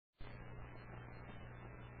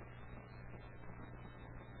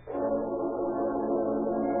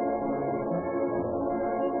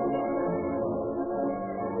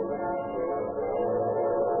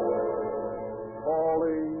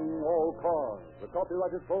the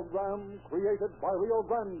copyrighted program created by Rio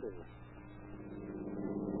Grande.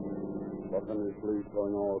 Los Angeles Police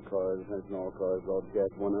calling all cars, attention all cars,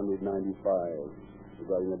 broadcast 195.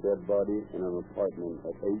 Regarding a dead body in an apartment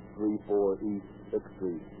at 834 East 6th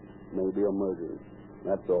Street. Maybe a murder.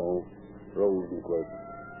 That's all. Rosenquist.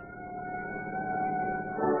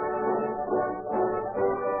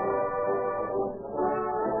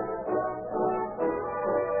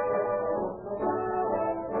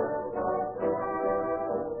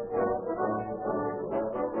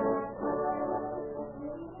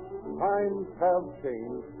 Times have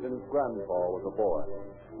changed since Grandpa was a boy.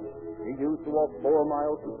 He used to walk 4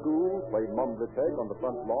 miles to school, play mumble tag on the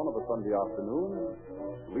front lawn of a Sunday afternoon,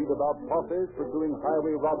 read about posses pursuing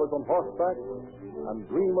highway robbers on horseback, and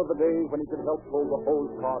dream of the day when he could help hold the hose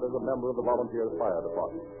cart as a member of the volunteer fire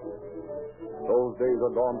department. Those days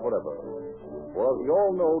are gone forever. For as we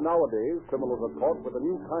all know, nowadays, criminals are caught with a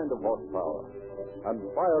new kind of horsepower, and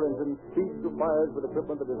fire engines speed to fires with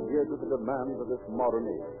equipment that is geared to the demands of this modern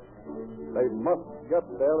age. They must get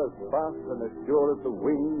there as fast and as sure as the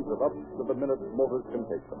wings of up-to-the-minute motors can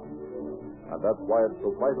take them. And that's why it's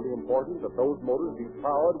so vitally important that those motors be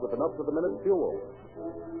powered with an up-to-the-minute fuel.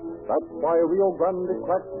 That's why Rio Grande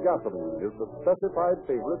cracked gasoline is the specified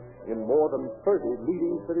favorite in more than 30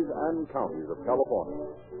 leading cities and counties of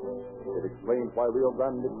California. It explains why Rio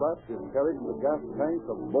Grande Cracked is carried in the gas tanks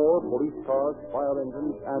of more police cars, fire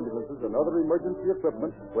engines, ambulances, and other emergency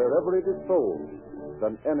equipment wherever it is sold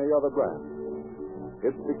than any other brand.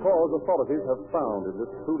 It's because authorities have found in this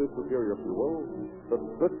truly superior fuel the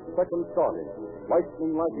split-second starting,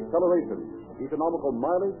 lightning-like acceleration, economical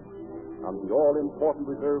mileage, and the all-important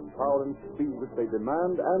reserve power and speed which they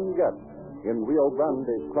demand and get in Rio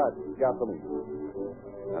Grande cracked gasoline.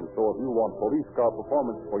 And so if you want police car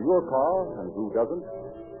performance for your car, and who doesn't,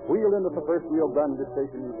 wheel into the first Rio Grande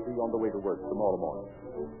station you see on the way to work tomorrow morning.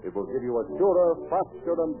 It will give you a surer,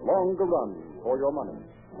 faster, and longer run for your money.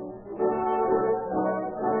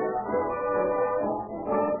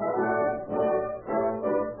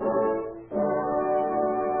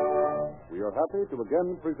 We are happy to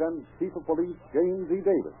again present Chief of Police James E.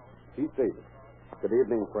 Davis. Chief Davis. Good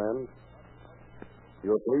evening, friends.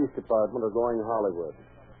 Your police department are going Hollywood,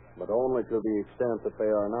 but only to the extent that they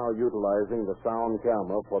are now utilizing the sound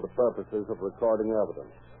camera for the purposes of recording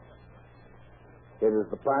evidence. It is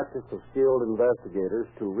the practice of skilled investigators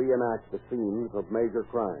to reenact the scenes of major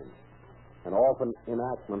crimes, and often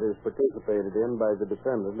enactment is participated in by the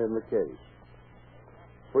defendant in the case.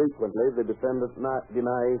 Frequently, the defendant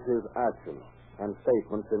denies his actions and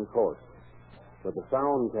statements in court. With the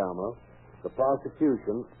sound camera, the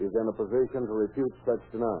prosecution is in a position to refute such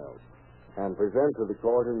denials and present to the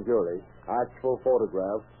court and jury actual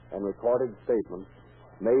photographs and recorded statements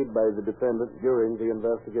made by the defendant during the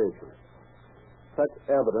investigation. Such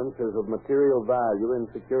evidence is of material value in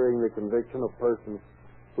securing the conviction of persons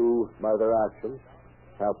who, by their actions,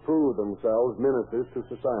 have proved themselves menaces to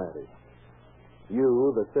society.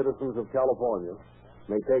 You, the citizens of California,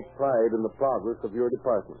 may take pride in the progress of your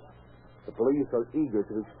department. The police are eager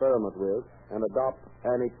to experiment with and adopt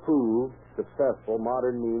and improve successful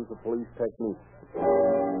modern means of police technique.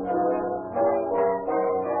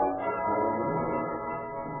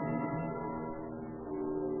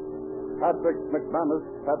 Patrick McManus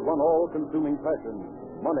had one all-consuming passion,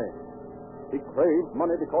 money. He craved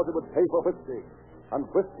money because it would pay for whiskey, and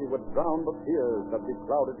whiskey would drown the fears that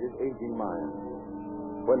beclouded his aging mind.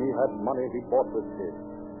 When he had money, he bought whiskey.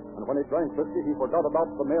 And when he drank whiskey, he forgot about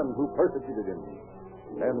the men who persecuted him.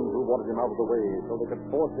 Men who wanted him out of the way so they could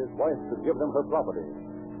force his wife to give them her property.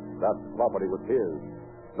 That property was his.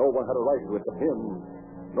 No one had a right to it but him.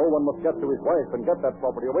 No one must get to his wife and get that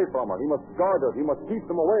property away from her. He must guard her. He must keep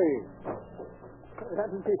them away.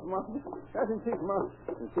 That'll keep them out. That'll keep them out.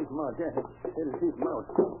 That'll keep them out, yes. It'll keep them out.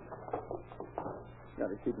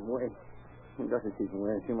 Gotta keep them away. Gotta keep them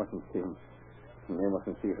away. She mustn't see him. They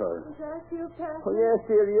mustn't see her. Is that you, Patrick? Oh, yes,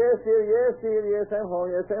 dear, yes, dear, yes, dear, yes. I'm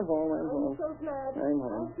home, yes, I'm home, I'm home. I'm so glad. I'm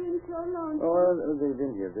home. I've been so long. Oh, they've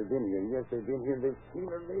been here, Yes, they've been here. They've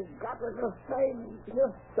seen her. They've got her to sign.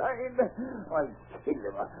 Just signed. I'll kill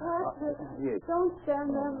them. Patrick, Yes. don't stand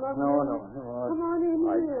there, Mother. No. Come on in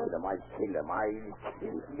I'll here. kill them. I'll kill them.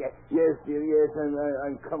 Yes, dear, yes,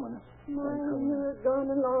 I'm coming. You're gone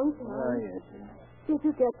a long time. Oh, yes. Did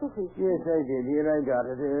you get the whiskey? Yes, I did. Here, I got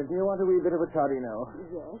it. Do you want a wee bit of a toddy now?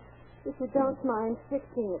 Yes. If you don't mind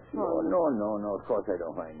fixing it for me. No. Of course I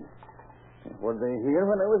don't mind. Were they here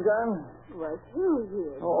when I was gone? Was who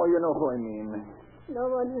here? Oh, you know who I mean. No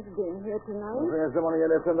one has been here tonight. Where's the money you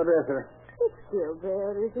left on the dresser? It's still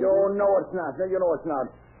there, isn't it? No, it's not. No, you know it's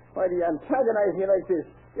not. Why do you antagonize me like this?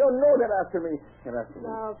 You know they're after me. They're after me.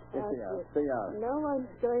 Now, Yes, they are. Patrick, They are. no one's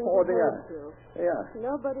going Oh, to they hurt are. you. They are.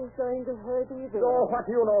 Nobody's going to hurt either. So what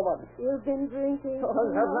do you know about it? You've been drinking. Oh, I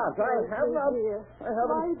have not. I have not. Dear. I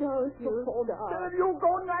haven't. Why don't you Oh, stop? Dad, you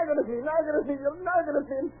go negative. You're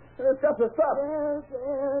negative. It's got to stop. There,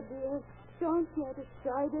 dear. Don't get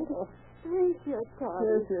excited. Drink your coffee.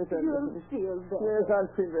 Yes, You'll feel better. Yes, I'll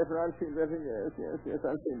feel better. Yes,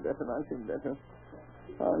 I'll feel better.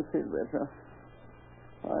 I'll feel better.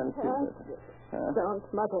 Don't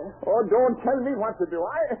mother. Oh, don't tell me what to do.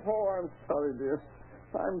 I'm sorry, dear.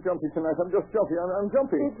 I'm jumpy tonight. I'm just jumpy. I'm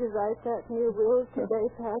jumpy. Did you write that new will today,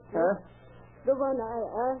 Patrick? Huh? The one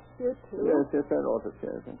I asked you to? Yes, I wrote it,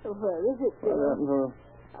 yes. Where is it, dear?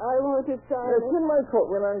 I want to sign It's it. in my coat.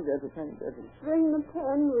 Well, I'll get it. Bring the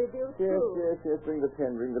pen with you, too. Yes. Bring the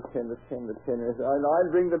pen. Yes.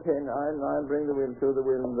 I'll bring the pen. I'll bring the will, too. The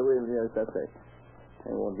will. Yes, that's it. I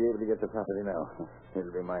won't be able to get the property now. It'll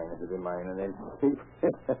be mine, and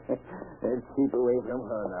they'll keep away from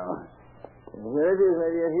her now. Here it is, my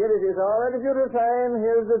dear. Here it is. All right, if you have time,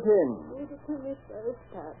 here's the pin. Read it to me first,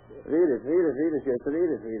 Patrick. Read it.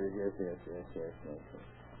 Yes.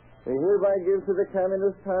 We hereby give to the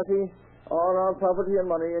Communist Party all our property and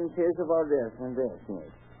money in case of our death.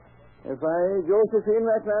 Yes. If I, Josephine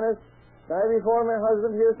McManus, die before my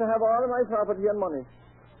husband, he is to have all of my property and money.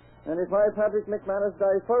 And if I, Patrick McManus,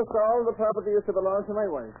 die first, all the property is to belong to my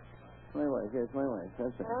wife. My wife.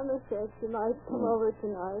 That's it. Anna said she might come over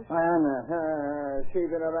tonight. Anna,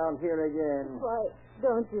 she's been around here again. Why,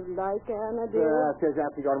 don't you like Anna, dear? She's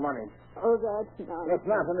after your money. Oh, that's not. It's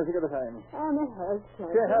not, and if you get the time. Anna has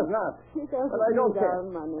plenty. She has not. She doesn't But I don't need care. our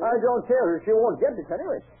money. I don't care. She won't get it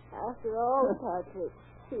anyway. After all, Patrick,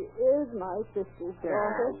 she is my sister's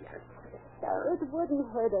daughter. It wouldn't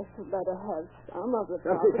hurt us to let her have some of the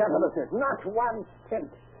She property. can't have a cent. Not 1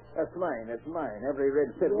 cent. That's mine. Every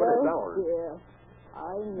red cent. What is ours? Dear.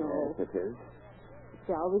 I know. Yes, it is.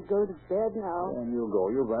 Shall we go to bed now? And you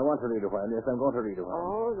go. I want to read a while. Yes, I'm going to read a while.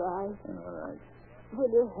 All right. All right. Will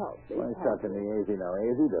you help me? Well, it's not to me easy now.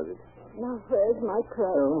 Easy does it. Now, where's my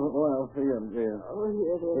crutch? Oh, well, for you, dear. Oh,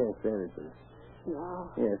 here it is. Yes, there it is. Now,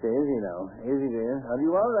 Yes, easy now. Easy, dear. Are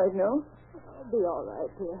you all right now? I'll be all right,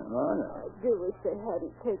 dear. Oh, no. I do wish they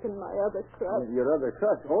hadn't taken my other crutch. Your other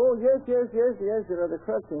crutch. Oh, yes, your other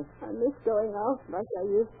crutch. Yes. I miss going out like I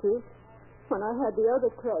used to. When I had the other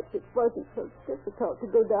crutch, it wasn't so difficult to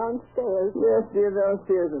go downstairs. Yes, dear,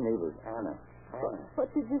 downstairs and he was Anna. What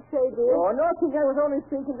did you say, dear? Oh, nothing. I was only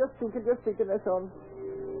thinking, just thinking, that's all.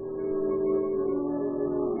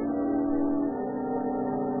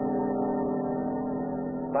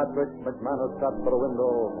 Patrick McManus sat by the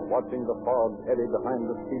window, watching the fog eddy behind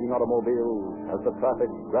the speeding automobile as the traffic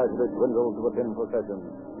gradually dwindled to a thin procession.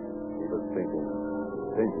 He was thinking.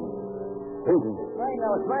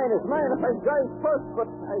 It's mine. If I die first, but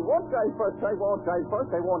I won't die first. I won't die.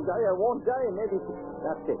 Maybe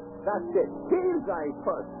that's it. He'll die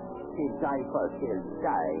first. He'll die.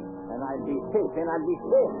 And I'll be safe.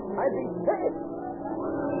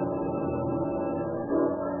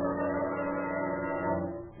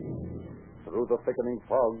 Through the thickening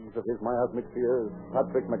fogs of his miasmic fears,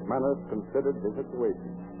 Patrick McManus considered his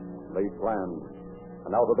situation, laid plans,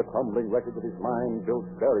 and out of the crumbling wreckage of his mind built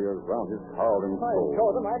barriers round his cowering soul.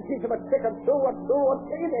 told him I'd teach him a trick or two,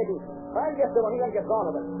 maybe. I'll get the money, I'll get all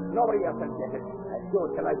of it. Nobody else can get it. I'll do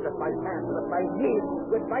it till I touch my hands with my knees,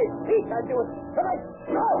 with my feet. I'll do it till I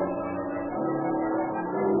go.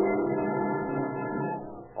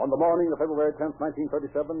 On the morning of February 10th,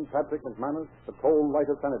 1937, Patrick McManus, the cold light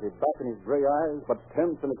of sanity back in his gray eyes, but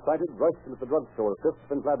tense and excited, rushed into the drugstore, 5th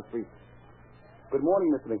and Glad Street. Good morning,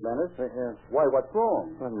 Mr. McManus. Why, what's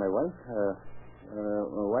wrong? Well, my wife,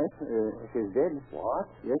 she's dead. What?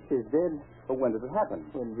 Yes, she's dead. But when did it happen?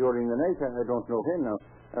 Well, during the night, I don't know when now.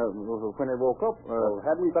 When I woke up...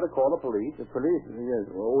 hadn't we better call the police? The police, yes.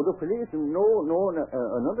 Oh, the police? No,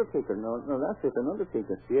 an undertaker. No, that's it, an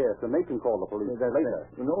undertaker. Yes, and they can call the police later.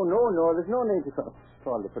 No, there's no need to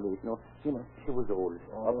call the police. No, you know, she was old.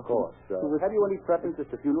 Of course. Have you any preference as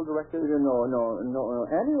to funeral director? No.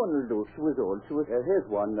 Anyone will do. She was old. She was... Here's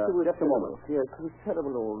one. Just a moment. Yes, she was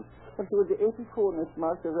terrible old. But she was the 84 Miss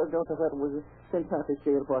March. I don't know if that was St. Patrick's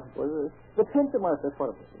Day or what it was. The 10th of March, that's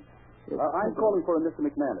what it was. I'm calling for a Mr.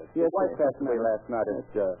 McManus. Yes, His wife passed away last night.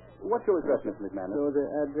 What's your address, Mr. McManus? So the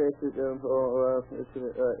address is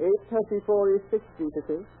 834 East 6th Street, it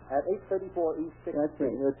is. At 834 East 6th That's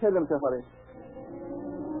Street. right. Tell them to hurry.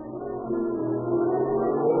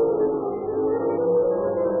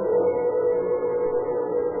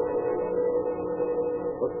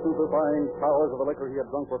 But through stupefying powers of the liquor he had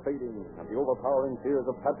drunk were fading, and the overpowering fears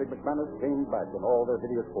of Patrick McManus came back in all their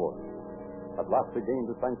hideous force. At last he gained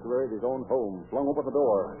the sanctuary of his own home, flung open the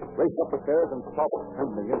door, raced up the stairs, and stopped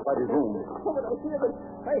trembling inside his room. Oh, but I hear them.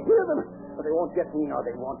 I hear them. But they won't get me now.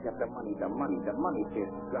 They won't get the money. The money.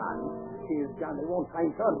 She's gone. She's gone. They won't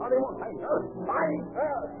find her. Oh, they won't find her. Find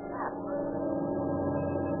her.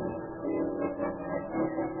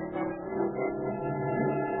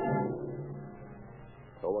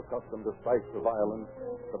 So accustomed to sights of violence,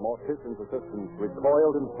 the mortician's assistants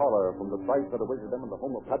recoiled in horror from the sight that awaited them in the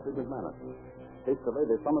home of Patrick McManus. Hastily,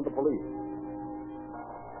 they summoned the police.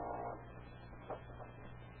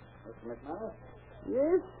 Mr. McManus?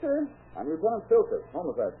 Yes, sir. I'm Lieutenant Silkus,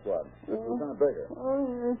 Homicide Squad. This is Lieutenant Baker.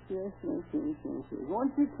 Oh, yes.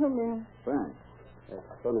 Won't you come in? Thanks. It's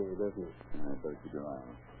funny business. I better keep your eye on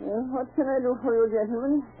it. What can I do for you,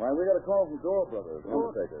 gentlemen? Why, we got a call from Gore Brothers,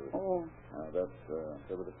 undertakers. Oh.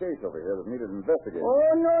 There was a case over here that needed investigating. Oh,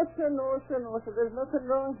 no, sir. There's nothing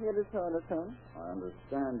wrong here at all. I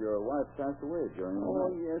understand your wife passed away during the Oh,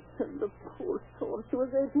 night. yes, and the poor soul. She was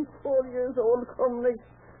 84 years old come next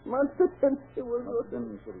month, and she was... Must have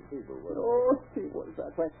been pretty feeble, wasn't it? Oh, she was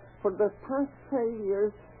that way. For the past 5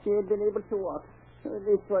 years, she had been able to walk.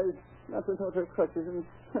 This was not without her crutches, and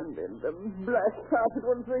then the black carpet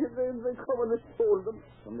ones, they come and they stole them.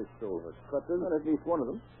 Somebody stole her crutches. Well, at least one of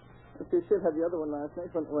them. She still had the other one last night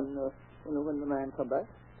when the man come back.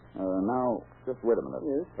 Now, just wait a minute.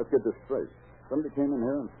 Yes. Let's get this straight. Somebody came in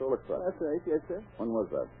here and stole a crutch. That's right, yes, sir. When was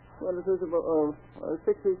that? Well, it was about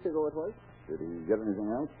 6 weeks ago it was. Did he get anything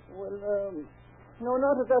else? Well, no,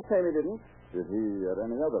 not at that time he didn't. Did he at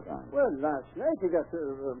any other time? Well, last night he got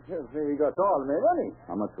all my money.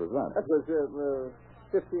 How much was that? That was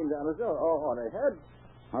 $15 all I had.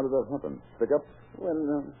 How did that happen? Pick up?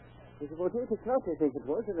 Well, it was about 8 o'clock, I think it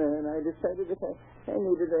was, and I decided that I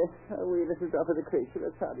needed a wee little drop of the crate, so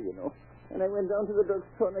that's how you know. And I went down to the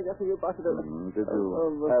drugstore and I got a wee bottle of... Did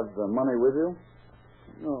you have the money with you?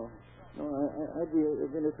 No, I've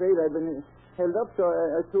been afraid. I've been held up, so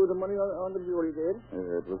I threw the money on the bureau there.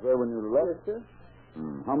 It was there when you left? Yes, sir.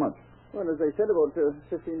 How much? Well, as I said, about $15.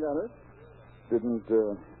 Didn't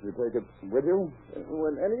you take it with you?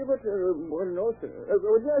 Well, any of it? Well, no, sir.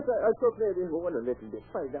 Yes, I took maybe one a little bit,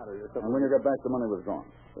 $5 or something. And when you got back, the money was gone?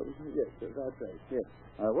 Yes, sir, that's right, yes.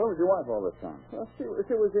 Where was your wife all this time? Well, she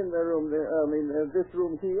was in the room there, this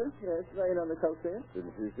room here, yes, lying on the couch there. Did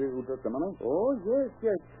she see who took the money? Oh,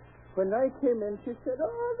 yes. When I came in, she said,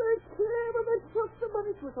 oh, they're clever, they took the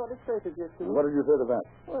money. She was all excited yesterday. And what did you say to that?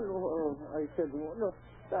 Well, I said, well, no,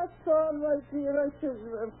 that's all right, dear. I said,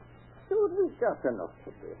 dude, we've got enough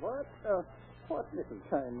to do. What little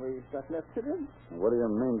time we've got left to do. What do you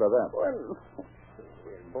mean by that? Well,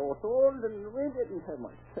 we're both old, and we didn't have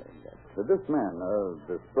much time left. Did this man,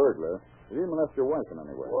 this burglar, did he molest your wife in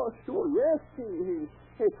any way? Oh, sure, yes.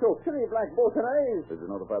 He took 3 black both eyes. Did you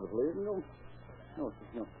notify the police? No.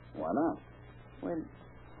 Why not? Well,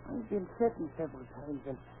 I've been threatened several times,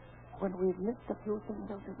 and when we've missed a few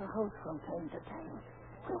things out of the house from time to time,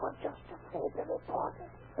 we were just afraid to report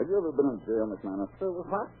it. Have you ever been in jail, McManus?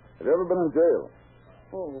 What? Have you ever been in jail?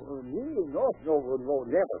 Oh, me? No,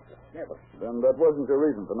 never, sir, never. Then that wasn't your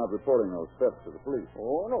reason for not reporting those thefts to the police.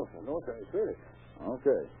 Oh, no, sir, it's really.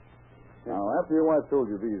 Okay. Now, after your wife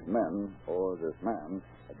told you these men, or this man,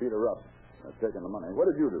 had beat her up, had taken the money, what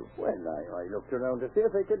did you do? Well, I looked around to see if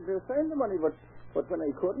I could find the money, but when I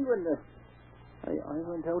couldn't, I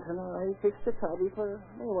went out and I fixed a toddy for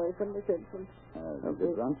my wife and myself. Did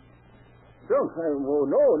you drunk? Drunk? No,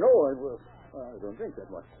 I don't drink that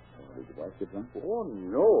much. Did your wife get drunk? Oh,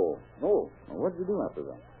 no. Well, what did you do after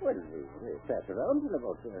that? Well, we sat around till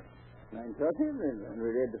about 9:30 and we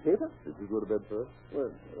read the paper. Did you go to bed first? Well,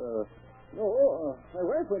 no, my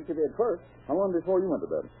wife went to bed first. How long before you went to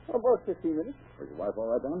bed? About 15 minutes. Was your wife all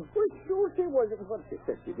right then? Well, sure she wasn't what she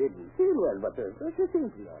said she didn't feel well, but she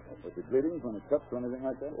seemed to be all right. Was she bleeding from any cuts or anything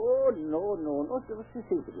like that? Oh, no, she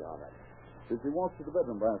seemed to be all right. Did she walk to the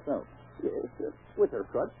bedroom by herself? Yes, with her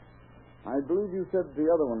crutch. I believe you said the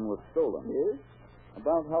other one was stolen. Yes.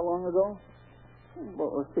 About how long ago?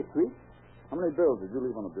 About 6 weeks. How many bills did you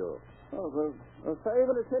leave on the bureau? Oh, $5 and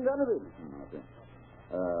a $10 bill. I see.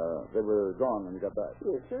 They were gone when you got back.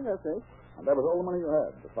 Yes, sir, that's right. And that was all the money you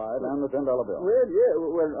had, the $5 and the $10 bill. Well, yeah,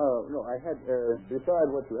 no, I had, besides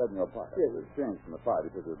what you had in your pocket. Yes. It was changed from the $5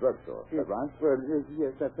 you took to the drugstore. Is Yes. that right? Well,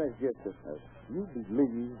 yes, that's right, yes, sir. You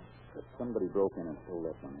believe that somebody broke in and stole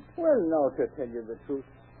that money? Well, now, to tell you the truth,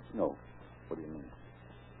 no. What do you mean?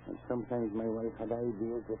 And sometimes my wife had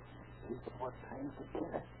ideas that it was time to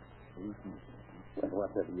kill us. Well,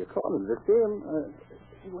 whatever you call it, the same.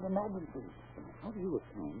 You would imagine, please. How do you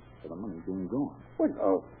account for the money being gone?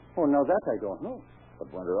 Well, now that I don't know.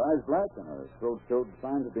 But when her eyes black and her throat showed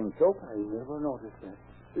signs of being choked, I never noticed that.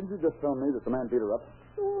 didn't you just tell me that the man beat her up?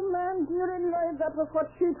 Oh, man, dear, in life, that was what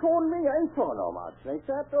she told me. I saw no marks like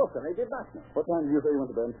that. Look, and I did not know. What time did you say you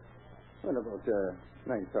went to bed? Well, about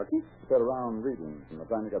 9:30. You said around reading from the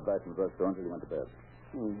time you got back from the restaurant until you went to bed.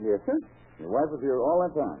 Yes, sir. Your wife was here all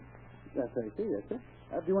that time. That's right, yes, sir.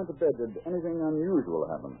 After you went to bed, did anything unusual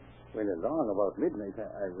happen? Well, along about midnight,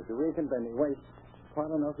 I was awakened by my wife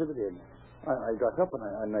falling out of the bed. I got up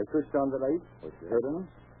and I switched on the light. Was she hurt any?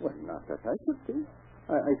 Well, not that I could see.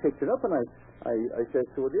 I picked it up and I said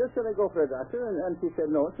to her, dear, should I go for a doctor? And she said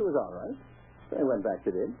no, she was all right. So I went back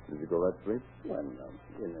to bed. Did you go back to sleep? Well,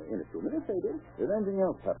 in a few minutes I did. Did anything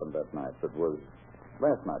else happen that night that was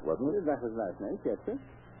last night, wasn't it? That was last night, yes, sir.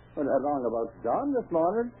 Well, along about dawn this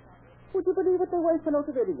morning, would you believe it, my wife went out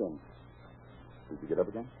to bed again? Did you get up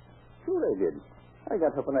again? Sure I did. I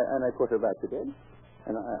got up and I put her back to bed.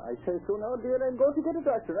 And I said, so now, dear, I'm going to get a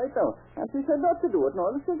doctor right now. And she said not to do it. No,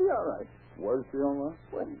 she'll be all right. Was she all right?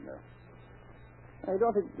 Well, I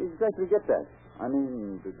don't exactly get that. I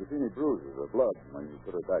mean, did you see any bruises or blood when you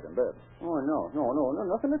put her back in bed? Oh, no,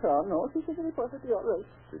 nothing at all. No, she should be perfectly all right.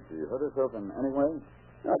 Did she hurt herself in any way?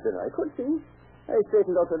 Not that I could see. I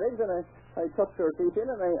straightened out her legs and I tucked her feet in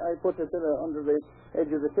and I put her under the edge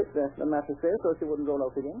of the tip, the mattress there, so she wouldn't roll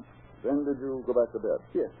out again. Then did you go back to bed?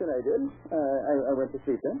 Yes, then I did. I went to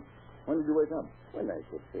sleep then. When did you wake up? Well, I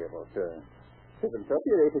could say about 7:30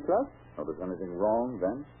 or 8 o'clock. Oh, was anything wrong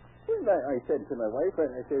then? Well, I said to my wife,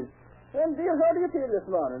 I said, well, dear, how do you feel this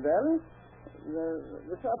morning, darling?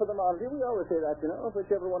 The top of the morning, we always say that, you know,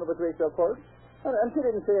 whichever one of us wakes up first. And she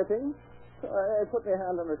didn't say a thing. So I put my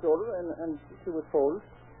hand on her shoulder, and she was cold.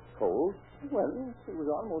 Cold? Well, she was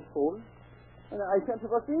almost cold. And I sent her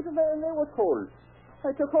her feet, and they were cold. I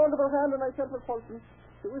took hold of her hand, and I felt her pulse, and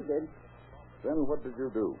she was dead. Then what did you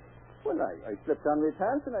do? Well, I slipped on my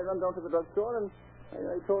pants, and I ran down to the drugstore, and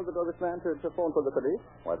I told the druggist man to phone for the police.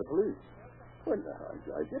 Why the police? Well,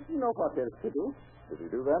 I didn't know what else to do. Did he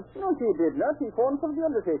do that? No, he did not. He phoned for the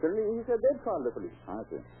undertaker, and he said they'd call the police. I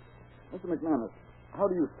see. Mr. McManus, how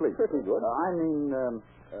do you sleep? Pretty good. I mean,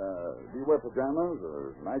 do you wear pajamas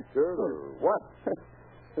or nightshirt or what?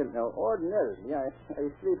 Well, now, ordinarily, I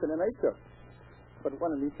sleep in a nightshirt. But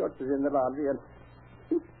one of these shirts is in the laundry, and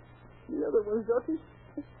the other one's dirty.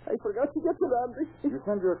 I forgot to get the laundry. You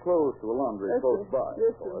send your clothes to a laundry close by,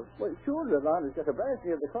 yes, of course. Well, sure, the laundry's got a branch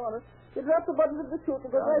near the corner. You drop the button of the chute,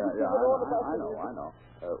 because I know.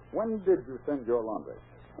 When did you send your laundry?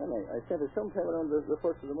 Well, I sent it sometime around the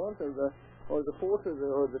first of the month, or the fourth,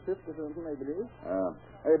 or the fifth, or something, I believe.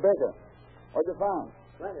 Hey, Baker, what you found?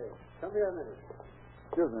 Plenty. Come here a minute.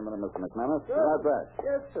 Excuse me a minute, Mr. McManus. Sure. Be right back.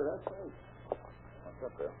 Yes, sir, that's right.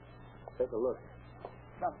 What's up there? Take a look.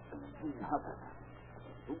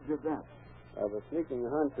 Who did that? I have a sneaking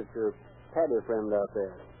hunch that your Paddy friend out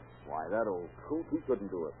there. Why, that old coot, he couldn't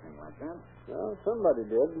do a thing like that. Well, somebody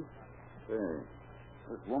did. Say,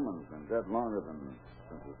 this woman's been dead longer than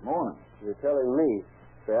since this morning. You're telling me.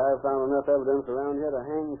 Say, I've found enough evidence around here to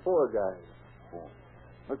hang 4 guys. Oh.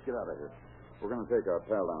 Let's get out of here. We're going to take our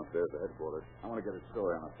pal downstairs to headquarters. I want to get his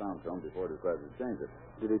story on a sound film before he decides to change it.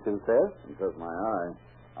 Did he confess? Because my eye,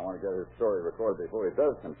 I want to get his story recorded before he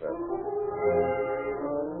does confess.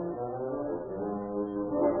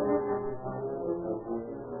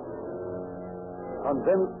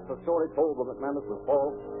 Convinced the story told by McManus was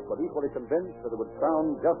false, but equally convinced that it would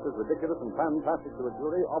sound just as ridiculous and fantastic to a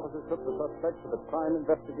jury, officers took the suspect to the Crime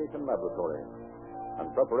Investigation Laboratory. And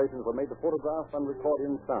preparations were made to photograph and record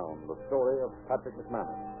in sound the story of Patrick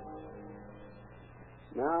McManus.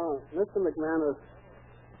 Now, Mr. McManus,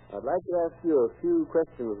 I'd like to ask you a few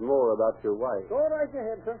questions more about your wife. Go right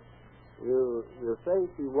ahead, sir. You say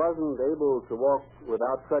she wasn't able to walk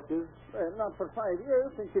without crutches? Well, not for 5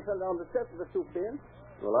 years, since she fell down the steps of the soup bin.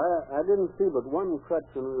 Well, I didn't see but one crutch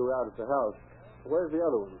when we were out at the house. Where's the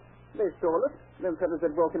other one? They stole it. Them fellas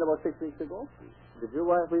had broken about 6 weeks ago. Did your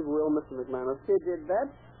wife leave a will, Mr. McManus? She did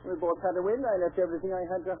that. We both had a will. I left everything I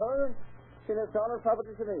had to her, and she left all her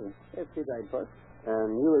property to me. Yes, she died first.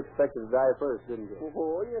 And you expected to die first, didn't you?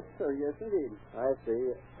 Oh, yes, sir. Yes, indeed. I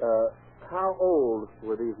see. How old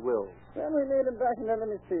were these wills? Well, we made them back in, let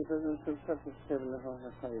me see, it was in 1933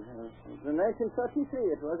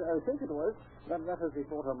 it was. I think it was. That was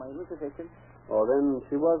before her mind was affected. Oh, then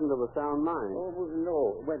she wasn't of a sound mind. Oh,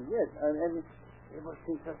 no. Well, yes, and it was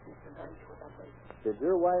since her sister died, she was that way. Did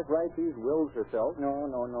your wife write these wills herself? No,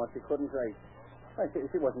 she couldn't write.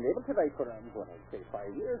 She wasn't able to write for, what, I'd say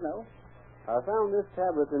 5 years now. I found this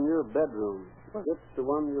tablet in your bedroom. This the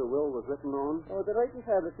one your will was written on? Oh, the writing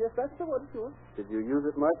tablet. Yes, that's the one, sure. Did you use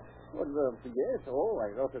it much? Well, yes. Oh, I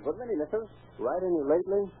wrote a good many letters. Write any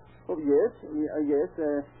lately? Oh, yes. Yes.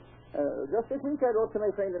 Just this week I wrote to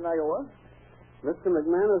my friend in Iowa. Mr.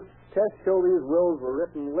 McManus, tests show these wills were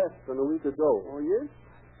written less than a week ago. Oh, yes?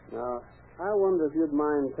 Now, I wonder if you'd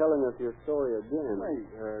mind telling us your story again.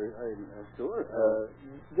 Sure.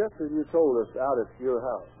 Just as you told us out at your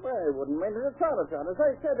house. Well, I wouldn't mind it at all, John. As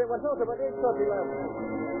I said, I went out about 8:30 last night.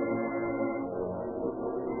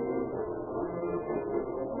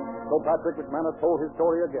 So Patrick McManus told his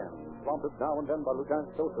story again, prompted now and then by Lieutenant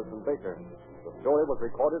Joseph and Baker. The story was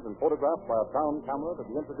recorded and photographed by a sound camera to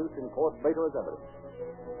be introduced in court later as evidence.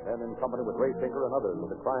 Then, in company with Ray Tinker and others of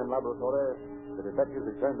the crime laboratory, the detectives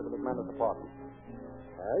returned to the McManus apartment.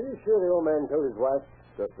 Are you sure the old man killed his wife?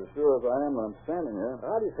 Just as sure as I am that I'm standing here.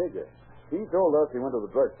 How do you figure? He told us he went to the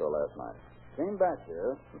drugstore last night. Came back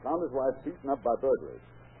here and found his wife beaten up by burglars.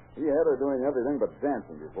 He had her doing everything but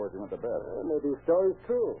dancing before she went to bed. Well, maybe his story's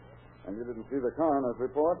true. And you didn't see the coroner's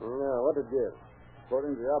report? No, what did you?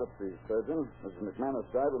 According to the autopsy surgeon, Mrs. McManus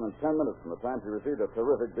died within 10 minutes from the time she received a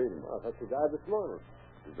terrific beating. I thought she died this morning.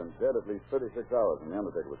 She's been dead at least 36 hours when the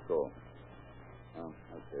undertaker was told. Oh,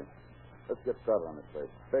 okay. Let's get started on this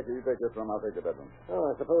case. Baker, you take this room, I'll take the bedroom.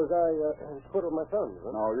 Oh, I suppose I quit with my thumbs,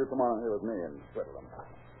 huh? No, you come on here with me and settle them.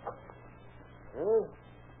 Huh?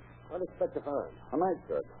 What do you expect to find? A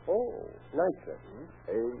nightshirt. Oh, nightshirt.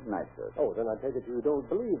 A nightshirt. Oh, then I take it you don't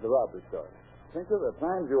believe the robbery story. Tinker, at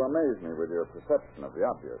times you amaze me with your perception of the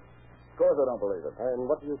obvious. Of course I don't believe it. And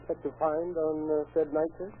what do you expect to find on said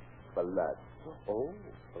nightshirt? Blood. Oh,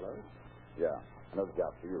 blood? Yeah, another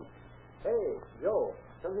job for you. Hey, Joe,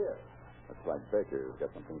 come here. Looks like Baker's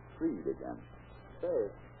got something freed again. Say,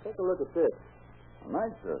 take a look at this. A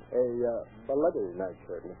nightshirt. A bloody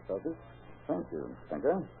nightshirt, Miss Felton. Thank you,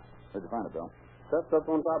 Tinker. Where'd you find it, Bill? Sets up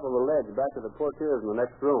on top of a ledge back of the portieres in the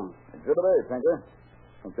next room. Exhibit A, Tinker.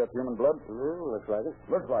 Think that's human blood? Looks like it.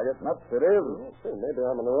 Looks like it. Nuts, it is. Say, maybe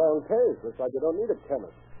I'm in the wrong case. Looks like you don't need a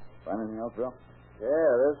chemist. Find anything else, Bill?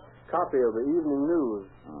 Yeah, this copy of the Evening News.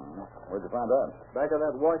 Where'd you find that? Back of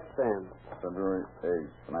that washstand. February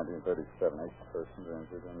 8th, 1937. 8 persons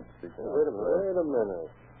entered in the street. Wait a minute.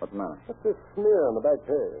 What's the matter? What's this smear on the back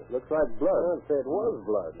page? Looks like blood. I'd say it was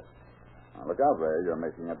blood. Now, look out, Ray. You're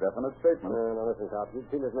making a definite statement. Now, listen, Cop. You've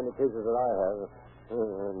seen as many cases as I have.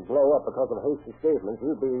 And blow up because of hasty statements.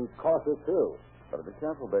 You'd be cautious, too. Better be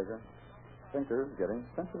careful, Baker. Tinker's getting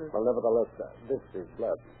sensitive. Well, nevertheless, this is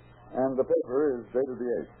blood. And the paper is dated the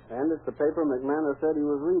 8th. And it's the paper McManus said he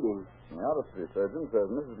was reading. And the autopsy surgeon says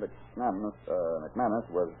Mrs. McManus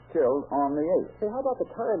was killed on the 8th. Hey, how about the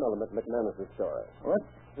time element McManus' story?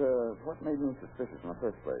 What made me suspicious in the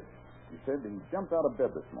first place? He said he jumped out of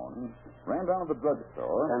bed this morning, ran down to the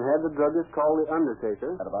drugstore, And had the druggist call the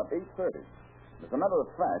undertaker. at about 8:30. As a matter of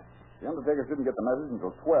fact, the undertaker didn't get the message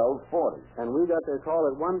until 12:40. And we got their call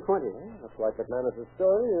at 1:20. Looks like McManus'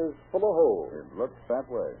 story is full of holes. It looks that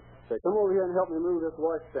way. Say, come over here and help me move this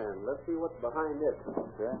washstand. Let's see what's behind it.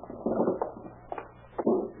 Okay.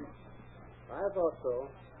 I thought so.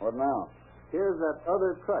 What now? Here's that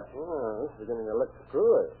other crutch. Oh, this is beginning to look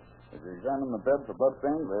screwy. Did you examine the bed for blood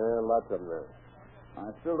stains? Well, lots of them there.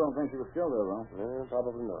 I still don't think she was killed there, though. Yeah,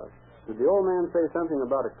 probably not. Did the old man say something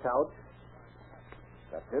about a couch?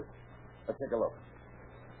 That's it. Let's take a look.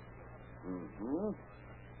 Mm-hmm.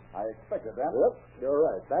 I expected that. Yep, you're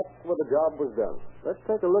right. That's where the job was done. Let's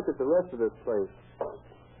take a look at the rest of this place.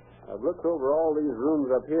 I've looked over all these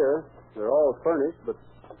rooms up here. They're all furnished, but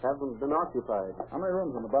haven't been occupied. How many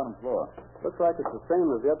rooms on the bottom floor? Looks like it's the same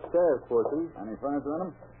as the upstairs portion. Any furniture in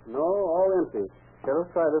them? No, all empty. Okay,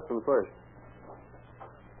 let's try this one first.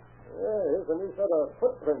 Yeah, here's a new set of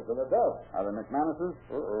footprints in the dust. Are they McManus's?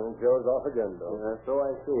 Joe's off again, Bill. So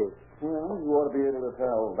I see. Well, you ought to be able to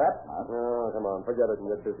tell that much. Oh, come on. Forget it and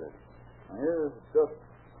get busy. Here's just...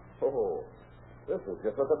 Oh, this is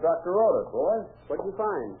just what the doctor ordered, boys. What'd you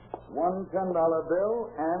find? One $10 bill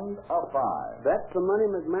and a 5. That's the money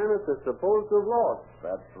McManus is supposed to have lost.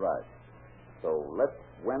 That's right. So let's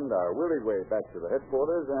wend our weary way back to the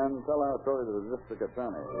headquarters and tell our story to the district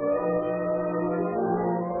attorney.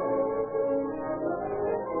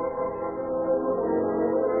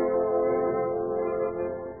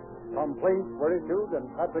 Complaints were issued, and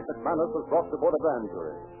Patrick McManus was brought before the grand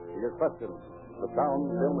jury. He is questioned. The sound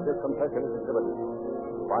film of his confession is exhibited.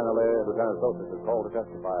 Finally, Lieutenant Sosis is called to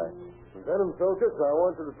testify. Lieutenant Sosis, I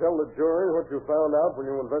want you to tell the jury what you found out when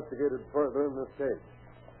you investigated further in this case.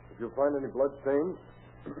 Did you find any blood stains?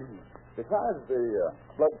 Besides the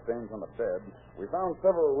blood stains on the bed, we found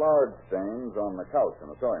several large stains on the couch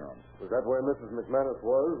in the sewing room. Was that where Mrs. McManus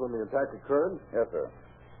was when the attack occurred? Yes, sir.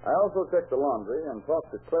 I also checked the laundry and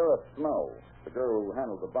talked to Clara Snow, the girl who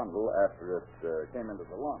handled the bundle after it came into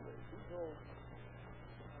the laundry.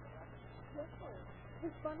 Yes, sir.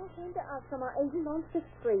 This bundle came to us from our agent on 6th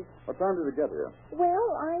Street. What time did it get here?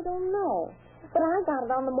 Well, I don't know. But I got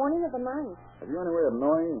it on the morning of the 9th. Have you any way of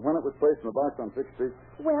knowing when it was placed in the box on 6th Street?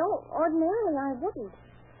 Well, ordinarily I wouldn't.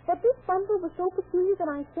 But this bundle was so peculiar that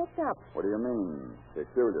I checked up. What do you mean,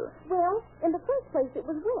 peculiar? Well, in the first place, it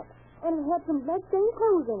was wet. And it had some blood-stained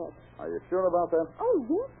clothes in it. Are you sure about that? Oh,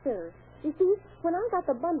 yes, sir. You see, when I got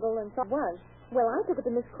the bundle and saw it was, well, I took it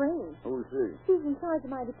to Miss Crane. Who's she? She's in charge of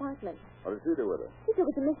my department. What did she do with it? She took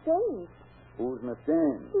it to Miss James. Who's Miss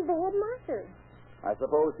James? She's the headmaster. I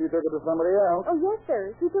suppose she took it to somebody else. Oh, yes,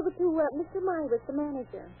 sir. She took it to Mr. Myris, the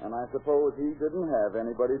manager. And I suppose he didn't have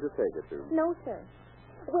anybody to take it to. No, sir.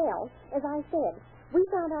 Well, as I said, we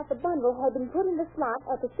found out the bundle had been put in the slot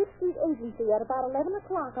at the 6th Street Agency at about 11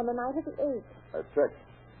 o'clock on the night of the 8th. I checked.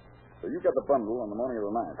 So you got the bundle on the morning of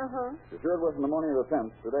the 9th. Uh-huh. You sure it wasn't the morning of the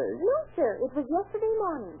 10th today? No, sir. It was yesterday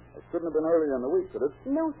morning. It couldn't have been earlier in the week, could it?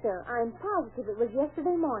 No, sir. I'm positive it was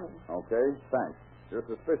yesterday morning. Okay, thanks. Your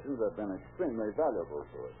suspicions have been extremely valuable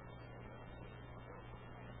to us.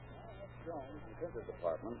 Jones, the printer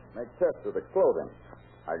department, make tests of the clothing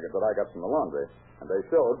that I got from the laundry, and they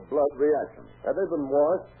showed blood reactions. Had they been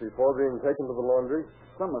washed before being taken to the laundry?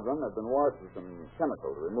 Some of them have been washed with some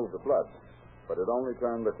chemical to remove the blood, but it only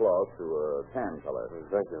turned the cloth to a tan color.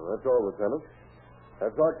 Thank you. That's all, Lieutenant.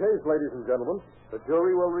 That's our case, ladies and gentlemen. The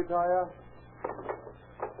jury will retire.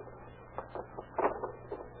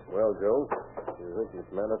 Well, Joe, you think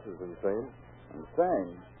McManus is insane?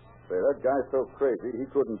 Insane? Say, that guy's so crazy he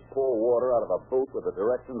couldn't pour water out of a boot with the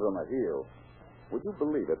directions on the heel. Would you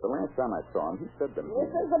believe it? The last time I saw him, he said to me...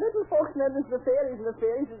 Yes, sir, the little folks know there's the fairies, and the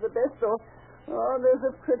fairies is the best, so... Oh, there's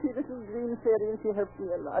a pretty little green fairy, and she helps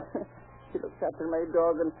me a lot. She looks after my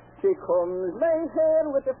dog, and she combs my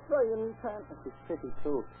hair with a frying pan. She's pretty,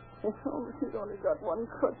 too. Oh, she's only got one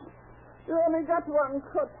cut. You only got one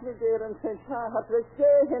cut, me dear, and since I have to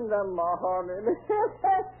stay in the morning.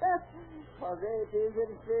 For it is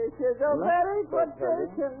in faces of very good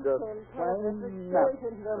patience, just and I have to nap. stay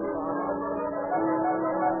in the morning.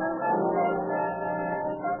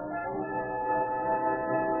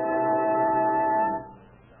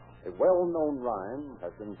 A well-known rhyme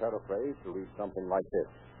has been paraphrased to read something like this.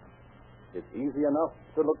 It's easy enough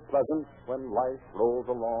to look pleasant when life rolls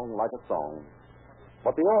along like a song.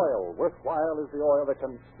 But the oil worthwhile is the oil that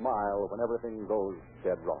can smile when everything goes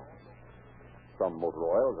dead wrong. Some motor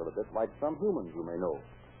oils are a bit like some humans you may know.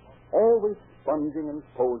 Always sponging and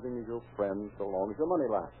posing as your friend so long as your money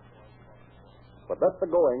lasts. But let the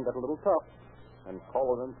going get a little tough, and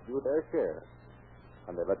call on them to do their share,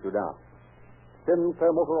 and they let you down. Sinclair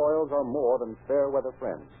motor oils are more than fair weather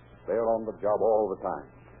friends. They're on the job all the time.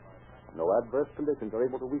 No adverse conditions are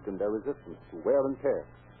able to weaken their resistance to wear and tear.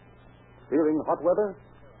 Fearing hot weather?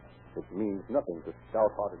 It means nothing to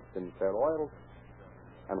stout-hearted Sinclair oils.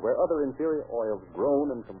 And where other inferior oils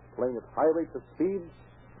groan and complain at high rates of speed,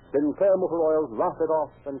 Sinclair motor oils laugh it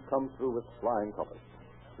off and come through with flying colors.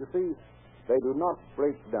 You see, they do not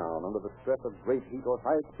break down under the stress of great heat or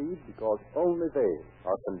high speed because only they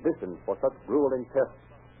are conditioned for such grueling tests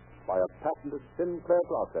by a patented Sinclair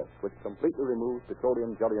process which completely removes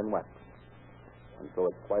petroleum jelly and wax. And so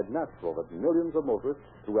it's quite natural that millions of motorists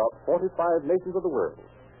throughout 45 nations of the world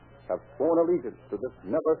have sworn allegiance to this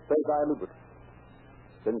never-say-die lubricant.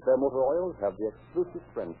 Sinclair motor oils have the exclusive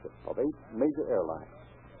friendship of 8 major airlines,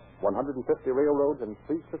 150 railroads, and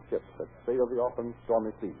fleets of ships that sail the often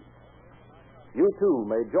stormy seas. You, too,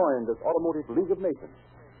 may join this automotive League of Nations.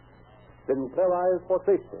 Sinclairize for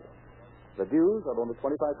safety. The dues are only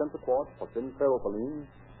 25 cents a quart for Sinclair Opaline,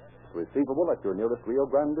 receivable at your nearest Rio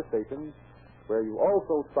Grande station, where you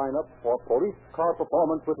also sign up for police car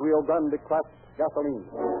performance with Rio Grande cracked gasoline.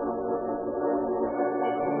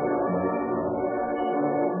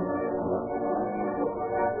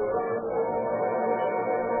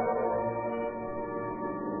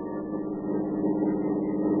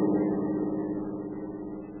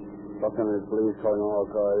 Los Angeles Police calling all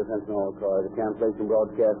cars, attention all cars. A cancellation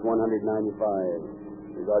broadcast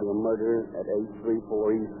 195 regarding a murder at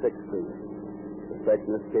 834 East 6th Street. Suspect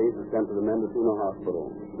in this case is sent to the Mendocino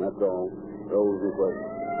Hospital. That's all. Rolls request.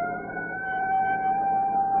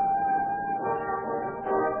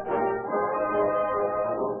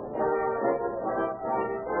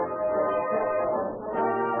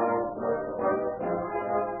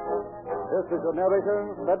 This is your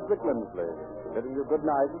narrator, Frederick Lindsley. bidding you good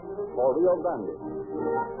night for Rio Grande.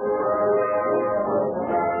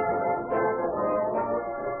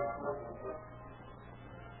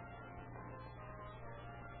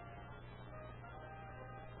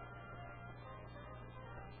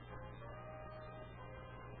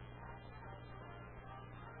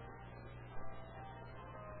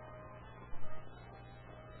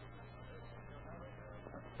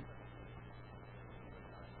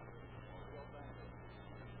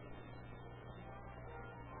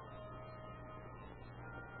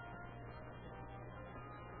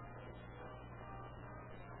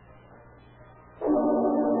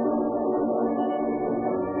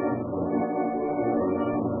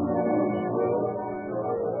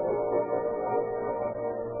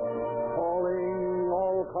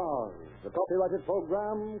 The copyrighted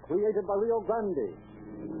program created by Rio Grande.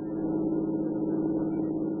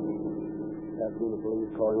 Pasadena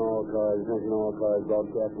Police calling all cars. Attention all cars.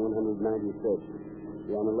 Broadcast 196.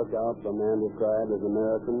 Be on the lookout for a man described as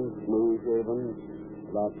American, smooth-shaven,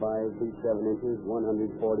 about 5 feet 7 inches,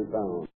 140 pounds.